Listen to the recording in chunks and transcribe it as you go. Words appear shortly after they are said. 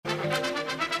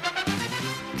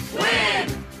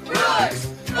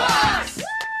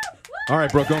All right,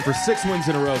 Brooke, going for 6 wins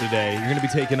in a row today. You're going to be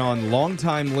taking on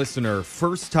longtime listener,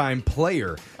 first-time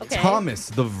player, Thomas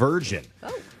the Virgin.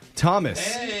 Oh.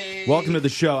 Thomas, welcome to the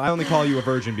show. I only call you a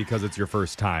virgin because it's your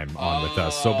first time on with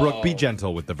us. So, Brooke, be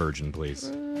gentle with the virgin, please.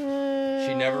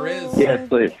 She never is. Yes,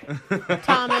 please.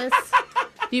 Thomas,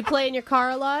 do you play in your car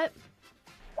a lot?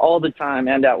 All the time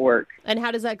and at work. And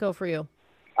how does that go for you?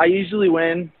 I usually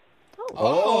win.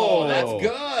 Oh, that's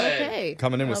good. Okay.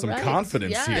 Coming in with All some right.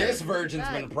 confidence Yeah. here. This virgin's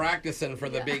been practicing for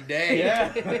the big day.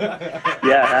 Yeah,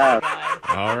 I have.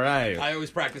 All right. I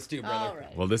always practice too, brother. All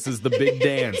right. Well, this is the big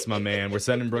dance, my man. We're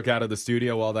sending Brooke out of the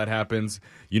studio while that happens.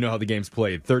 You know how the game's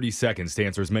played. 30 seconds to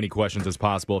answer as many questions as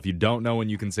possible. If you don't know when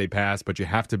you can say pass, but you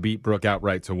have to beat Brooke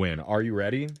outright to win. Are you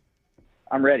ready?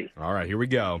 I'm ready. All right, here we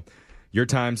go. Your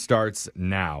time starts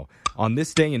now. On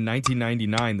this day in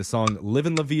 1999, the song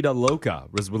Livin' La Vida Loca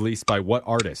was released by what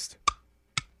artist?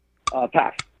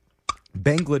 Pass.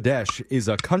 Bangladesh is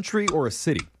a country or a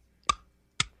city?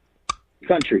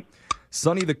 Country.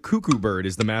 Sonny the Cuckoo Bird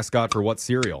is the mascot for what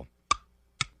cereal?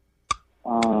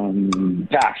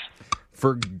 Pass.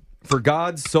 For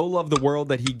God so loved the world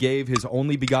that he gave his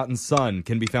only begotten son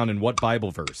can be found in what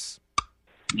Bible verse?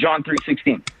 John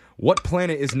 3:16. What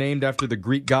planet is named after the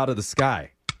Greek god of the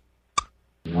sky?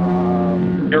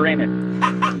 Uranus.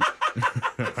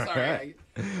 Sorry,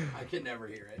 I can never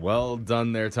hear it. Well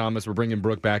done there, Thomas. We're bringing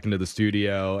Brooke back into the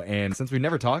studio. And since we've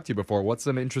never talked to you before, what's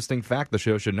an interesting fact the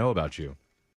show should know about you?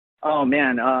 Oh,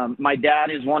 man. My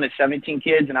dad is one of 17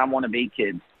 kids, and I'm one of 8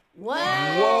 kids. What?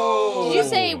 Whoa. Did you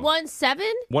say 1-7?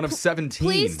 One of 17.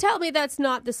 Please tell me that's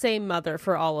not the same mother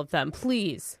for all of them,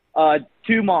 please.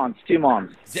 2 moms.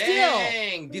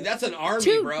 Dang, dude, that's an army,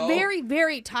 Two bro. very,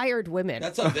 very tired women.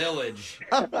 That's a village.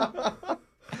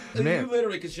 Man. You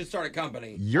literally could just start a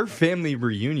company. Your family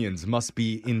reunions must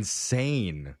be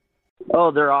insane.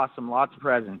 Oh, they're awesome. Lots of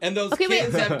presents. And those Okay,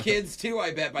 kids wait. have kids too,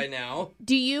 I bet, by now.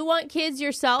 Do you want kids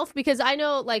yourself? Because I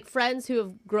know, like, friends who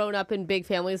have grown up in big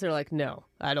families are like, no,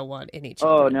 I don't want any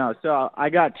Oh, children. no. So I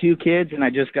got 2 kids, and I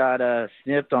just got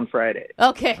snipped on Friday.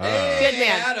 Okay, Hey, good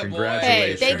man. attaboy.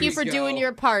 Congratulations. Hey, thank you There for go. doing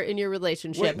your part in your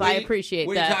relationship. What I are you- appreciate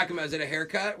what that. are you talking about? Is it a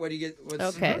haircut? What do you get?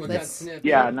 Okay, what let's- got snipped?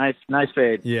 Yeah, nice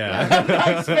fade. Yeah.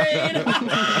 Nice fade.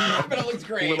 But it looks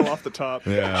great. A little off the top.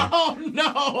 Yeah. Oh,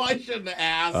 no, I shouldn't have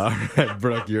asked. All right,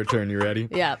 Brooke, your turn. You ready?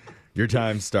 Yeah. Your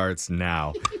time starts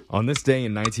now. On this day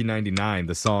in 1999,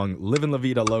 the song Livin' La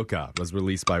Vida Loca was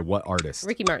released by what artist?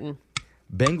 Ricky Martin.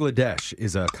 Bangladesh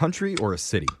is a country or a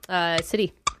city?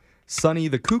 City. Sonny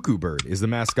the Cuckoo Bird is the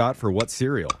mascot for what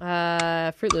cereal?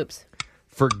 Fruit Loops.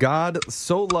 For God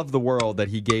so loved the world that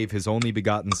he gave his only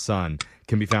begotten son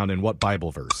can be found in what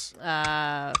Bible verse?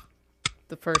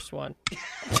 The first one.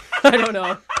 I don't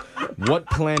know. What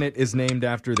planet is named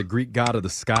after the Greek god of the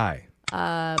sky?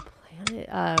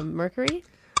 Planet, Mercury?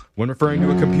 When referring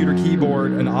to a computer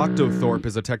keyboard, an octothorpe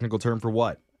is a technical term for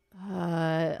what?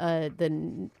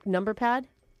 Number pad?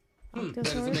 That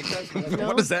doesn't make sense. No?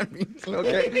 What does that mean?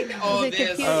 Okay. Oh, Is it this.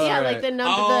 computer? All Yeah, right. like the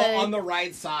number. Oh, on the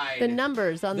right side. the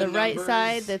numbers on the right numbers.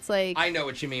 side. That's like. I know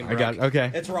what you mean, I Brooke. got it.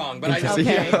 Okay. It's wrong, but I know Okay.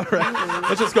 what you mean. All right.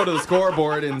 Let's just go to the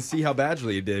scoreboard and see how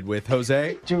badly you did with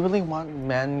Jose Do you really want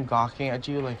men gawking at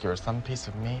you like you're some piece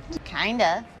of meat?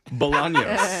 Kinda.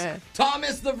 Bolaños.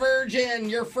 Thomas the Virgin,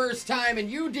 your first time,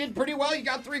 and you did pretty well. You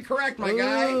got 3 correct, my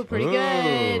guy. Ooh, pretty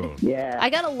good. Yeah. I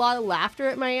got a lot of laughter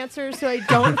at my answers, so I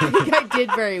don't think I did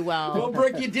very Well, well.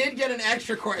 Brooke, you did get an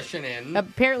extra question in.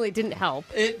 Apparently, it didn't help.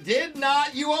 It did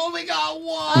not. You only got 1.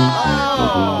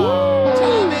 Oh.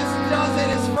 Thomas does it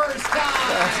his first time.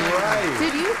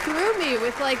 Dude, you threw me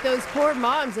with like those poor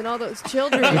moms and all those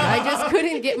children. I just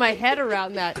couldn't get my head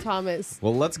around that, Thomas.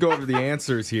 Well, let's go over the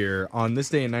answers here. On this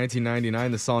day in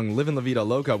 1999, the song Livin' La Vida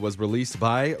Loca was released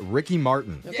by Ricky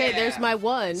Martin. Okay, Yeah. there's my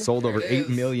one. Sold over There it 8 is.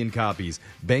 million copies.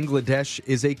 Bangladesh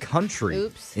is a country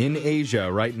Oops. in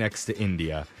Asia right next to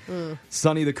India.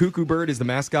 Sonny the Cuckoo Bird is the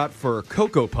mascot for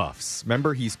Cocoa Puffs.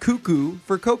 Remember, he's cuckoo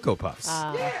for Cocoa Puffs.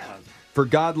 Yeah. For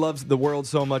God loves the world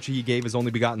so much he gave his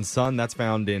only begotten son. That's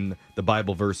found in the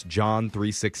Bible verse John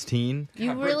 3:16.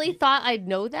 You God, really Brooke, thought I'd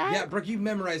know that? Yeah, Brooke, you've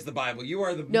memorized the Bible. You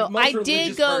are the No, most I religious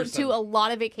did go person. to a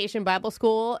lot of vacation Bible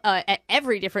school at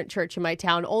every different church in my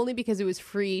town, only because it was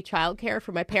free childcare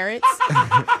for my parents.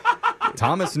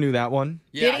 Thomas knew that one.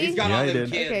 Yeah, Did he? he's got Yeah, all he them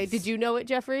did. kids. Okay, did you know it,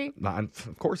 Jeffrey?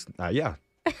 Of course, yeah.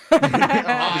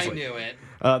 I knew it.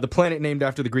 The planet named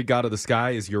after the Greek god of the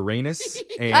sky is Uranus.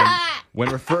 And when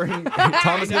referring,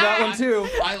 Thomas knew that one too.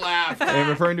 I laughed. And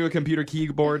referring to a computer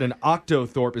keyboard, an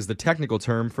octothorpe is the technical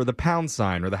term for the pound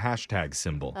sign or the hashtag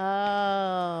symbol.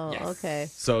 Oh, Yes. okay.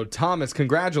 So, Thomas,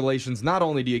 congratulations. Not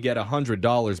only do you get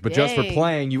 $100, but just for Yay.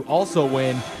 playing, you also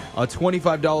win a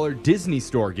 $25 Disney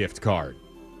Store gift card.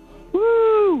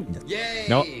 Yay!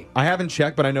 No, I haven't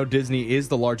checked, but I know Disney is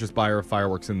the largest buyer of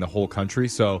fireworks in the whole country,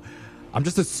 so I'm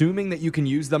just assuming that you can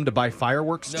use them to buy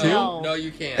fireworks too. No,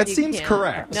 you can't. That You seems can't.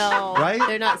 correct. No, right?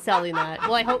 they're not selling that.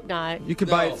 Well, I hope not. You could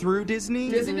buy No. it through Disney?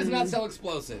 Disney does not sell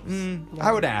explosives.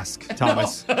 I would ask,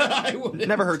 Thomas. I wouldn't.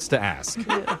 Never hurts to ask.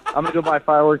 I'm gonna go buy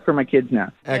fireworks for my kids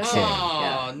now. Excellent.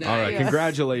 Oh, nice. All right,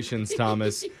 congratulations,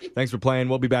 Thomas. Thanks for playing.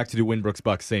 We'll be back to do Winbrook's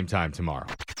Bucks same time tomorrow.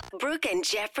 Brooke and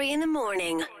Jeffrey in the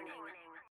morning.